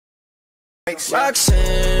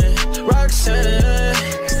Roxanne, Roxanne,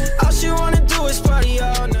 all she wanna do is party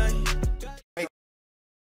all night.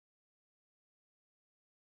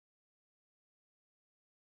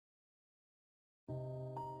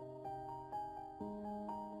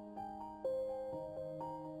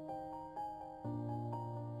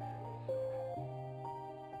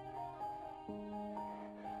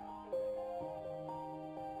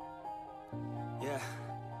 Yeah.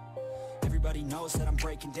 Everybody knows that I'm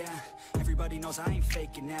breaking down. Everybody knows I ain't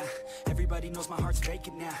faking now. Everybody knows my heart's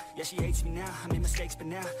vacant now. Yeah, she hates me now, I made mistakes, but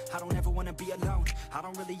now I don't ever wanna be alone. I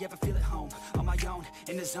don't really ever feel at home, on my own,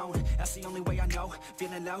 in the zone. That's the only way I know,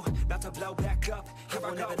 feeling low, about to blow back up. I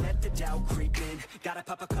won't ever let the doubt creep in. Gotta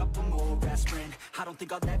pop a couple more aspirin. I don't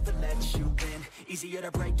think I'll ever let you in. Easier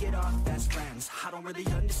to break it off best friends. I don't really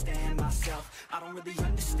understand myself, I don't really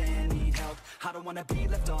understand, need help. I don't wanna be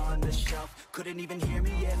left on the shelf. Couldn't even hear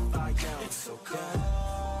me if I yelled. It's so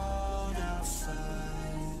cold outside,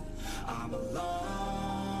 I'm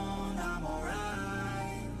alone, I'm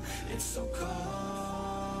alright. It's so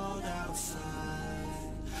cold outside,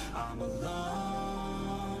 I'm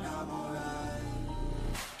alone, I'm alright.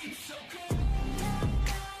 It's so cold.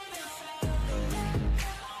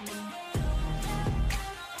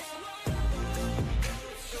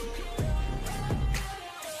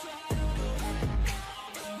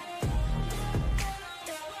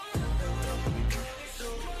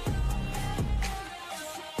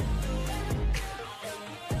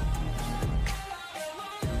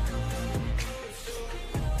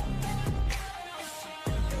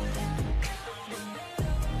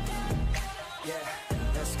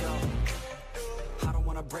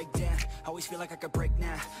 Break down, always feel like I could break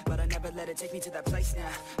now, but I never let it take me to that place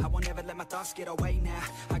now. I won't ever let my thoughts get away now.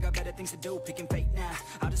 I got better things to do, picking fate now.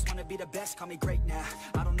 I just wanna be the best, call me great now.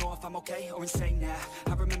 I don't know if I'm okay or insane now.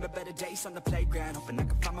 I remember better days on the playground, hoping I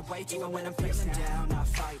can find my way. Even when I'm feeling down, I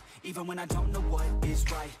fight. Even when I don't know what is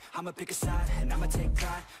right, I'ma pick a side and I'ma take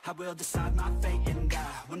pride. I will decide my fate and I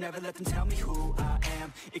will never let them tell me who I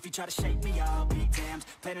am. If you try to shake me, I'll be damned.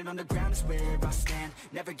 Planet on the ground is where I stand.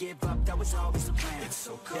 Never give up, that was always the plan. It's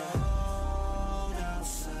so cold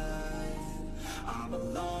outside, I'm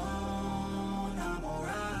alone, I'm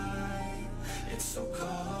alright. It's so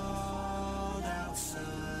cold outside,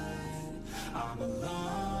 I'm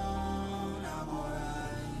alone, I'm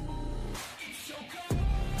alright. It's so cold.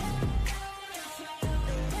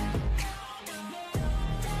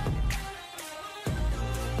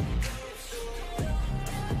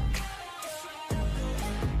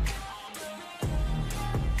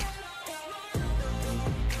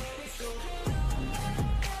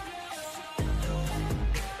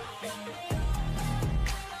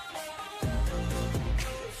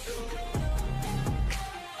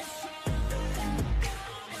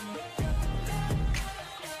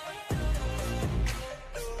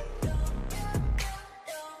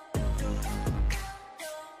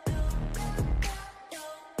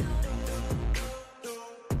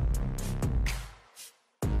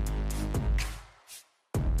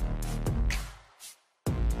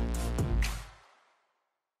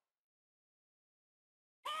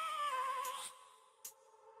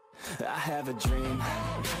 I have a dream,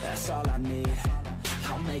 that's all I need.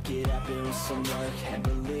 I'll make it happen with some work and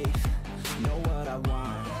belief. Know what I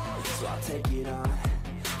want, so I'll take it on.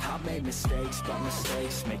 I've made mistakes, but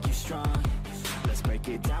mistakes make you strong. Let's break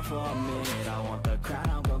it down for a minute. I want the crown,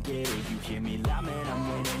 I'm gon' get it. You hear me loud, man, I'm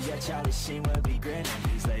winning. Yeah, Charlie Sheen will be grinning.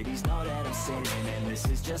 These ladies know that I'm sinning, and this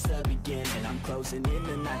is just the beginning. I'm closing in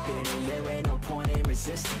the night inning. There ain't no point in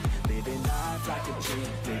resisting. Living life like a dream,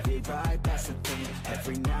 live it right, that's the thing.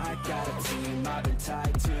 Every night got a team, I've been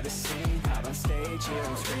tied to the scene. Out on stage, here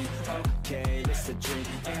on screen. Okay, it's a dream,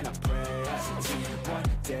 and I pray as a team. One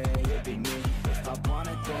day it'll be me. If I want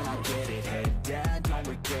it, then I'll get it. Head down, don't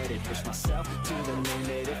regret it. Push myself to the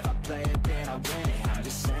limit. If I play it, then I win it. I'm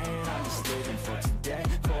just saying, I'm just living for today.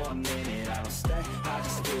 For a minute, I don't stay, I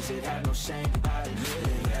just visit. Have no shame, I admit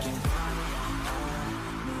it. Looking on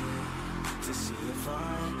me to see if I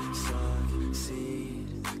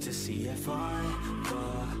succeed, to see if I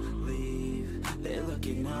believe. They're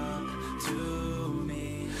looking up to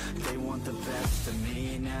me. They want the best of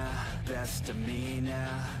me now, best of me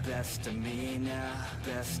now, best of me now,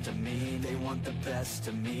 best of me. They want the best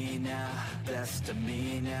of me now, best of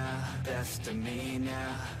me now, best of me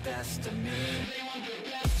now, best of me. They want the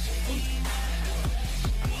best of me.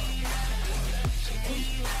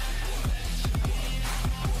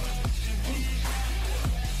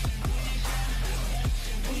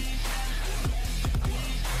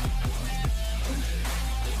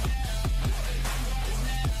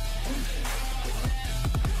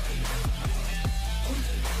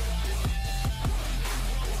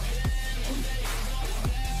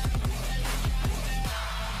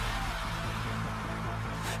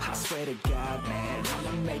 swear to God, man,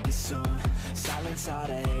 I'ma make it soon. Silence all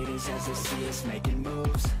the haters as they see us making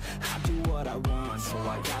moves. I do what I want, so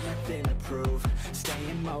I got nothing to prove.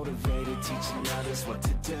 Staying motivated, teaching others what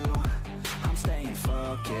to do. I'm staying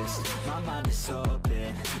focused, my mind is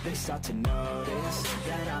open. They start to notice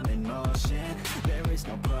that I'm in motion. There is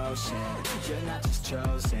no potion, you're not just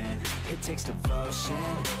chosen. It takes devotion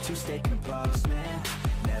to stay composed, man.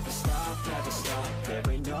 Never stop, there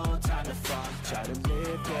ain't no time to fall. Try to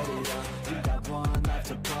live, get it up, you got one life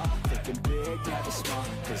to ball. Thinking big, never small,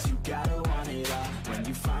 cause you gotta want it all. When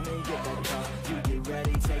you finally get that call, you get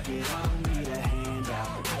ready, take it on. Need a hand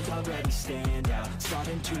out, I already stand out.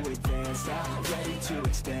 Starting to advance now, ready to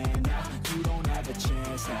expand now. You don't have a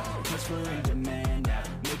chance now, cause we're in demand now.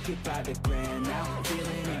 Make it by the grand now,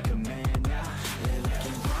 feeling in command now. They're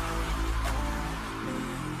looking right at me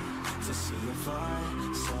to see if I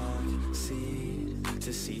succeed,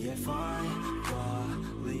 to see if I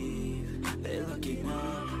believe. They're looking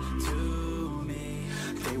up to me.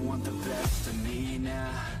 They want the best of me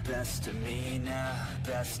now, best of me now,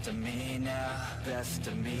 best of me now, best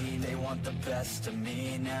of me. They want the best of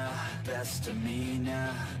me now, best of me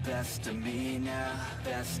now, best of me now,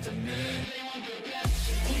 best of me. They want the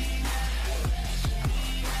best of me now.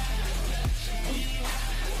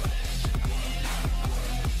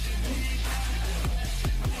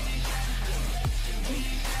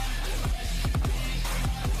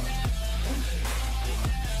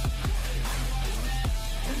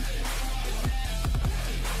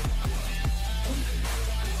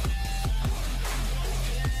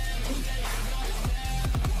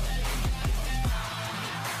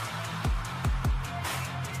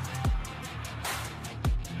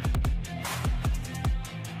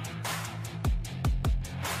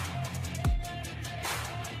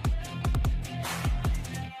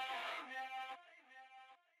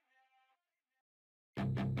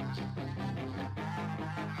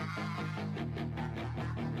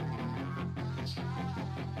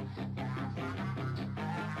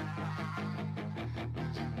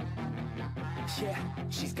 Yeah,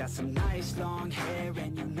 she's got some nice long hair,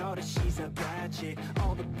 and you know that she's a bad chick.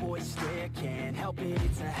 All the boys stare, can't help it,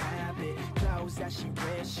 it's a habit. Clothes that she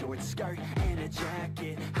wears, short skirt and a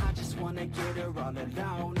jacket. I just wanna get her all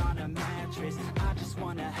alone on a mattress. I just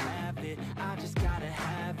wanna have it, I just gotta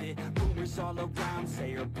have it. Rumors all around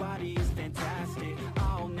say her body is fantastic.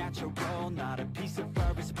 All natural, not a piece of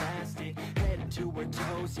fur is plastic. Head to her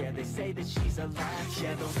toes, yeah, they say that she's a latch.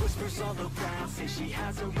 Yeah, the whispers all around say she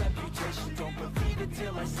has a reputation. Don't believe it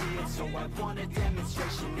till I see it, so I want a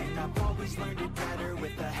demonstration. And I've always learned it better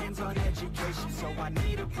with a hands-on education. So I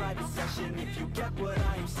need a private session if you get what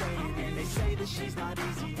I am saying. And they say that she's not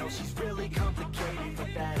easy, no, she's really complicated.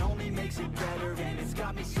 But that only makes it better, and it's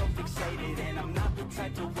got me so fixated. And I'm not the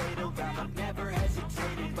type to wait around, I've never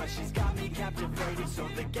hesitated. But she's got me captivated, so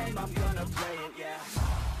the game, I'm gonna play it, yeah.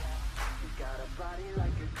 She's got a body like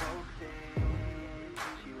a coke thing.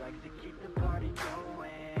 She likes to keep the party going.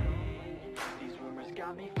 These rumors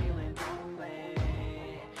got me feeling lonely.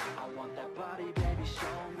 I want that body, baby,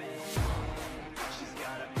 show me. She's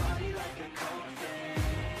got a body like a coke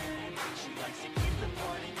thing. She likes to keep the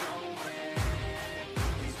party going.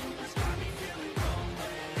 These rumors got me feeling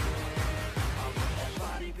lonely. I want that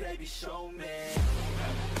body, baby, show me.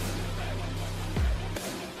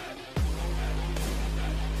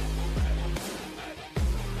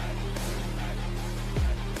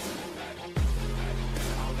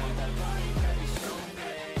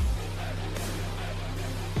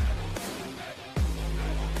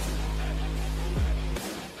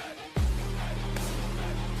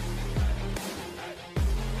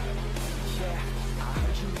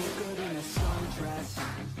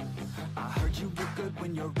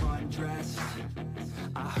 When you're undressed,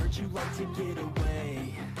 I heard you like to get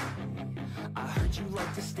away. I heard you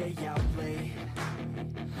like to stay out late.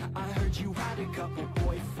 I heard you had a couple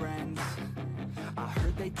boyfriends. I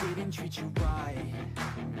heard they didn't treat you right.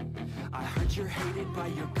 I heard you're hated by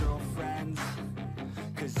your girlfriends,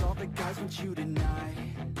 cause all the guys want you tonight.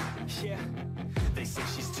 Yeah, they say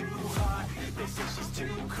she's too hot, they say she's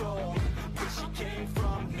too cold. Where she came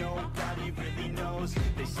from, nobody really knows.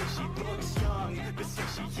 They say she looks young, but say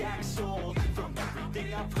she acts old. From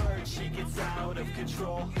everything I've heard, she gets out of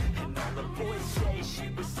control. And all the boys say she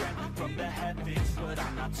was sent from the heavens, but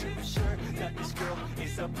I'm not too sure that this girl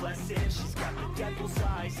is a blessing. She's got the devil's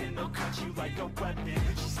eyes and they'll cut you like a weapon.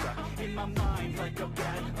 She's stuck in my mind like a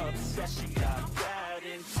bad obsession. Got bad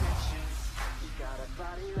intentions. She got a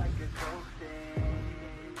body like a coke thing.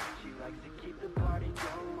 She likes to keep the party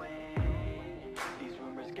going. These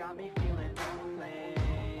rumors got me feeling lonely.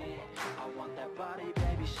 I want that body,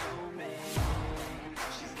 baby, show me.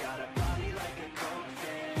 She's got a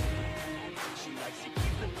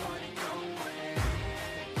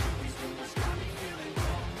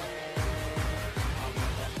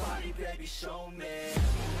baby, show me.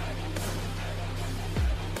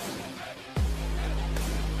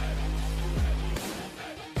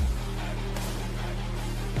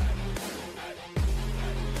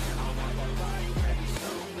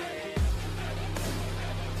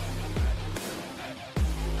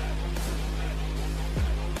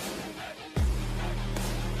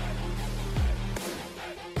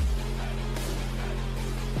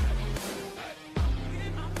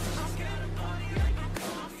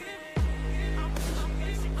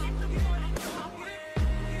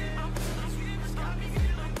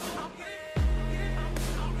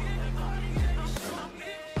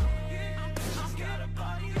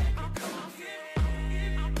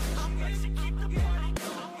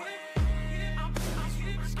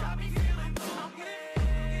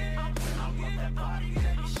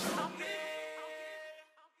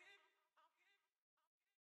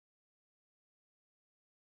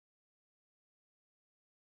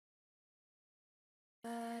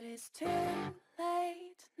 But it's too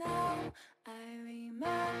late now. I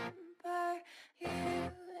remember you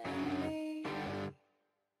and me,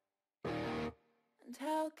 and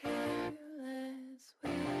how careless we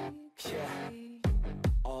could be.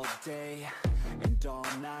 All day and all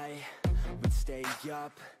night, we'd stay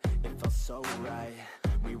up, it felt so right.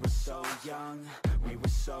 We were so young, we were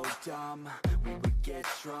so dumb. We would get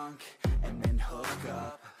drunk and then hook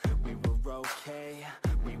up. We were okay,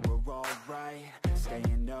 we were alright,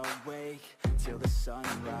 staying awake till the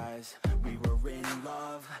sunrise. We were in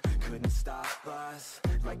love, couldn't stop us,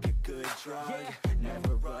 like a good drug,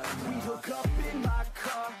 never enough. We hook up in my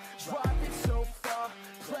car, driving so far,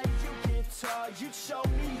 play your guitar, you'd show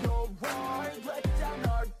me your heart. Let down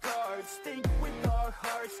our guards, think with our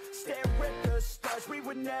hearts, stare at the stars, we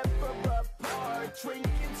were never apart.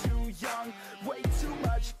 Drinking too young, way too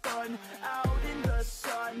much fun, out in the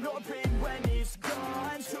sun, orbit when it's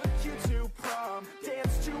gone. Took you to prom,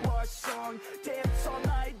 dance to our song,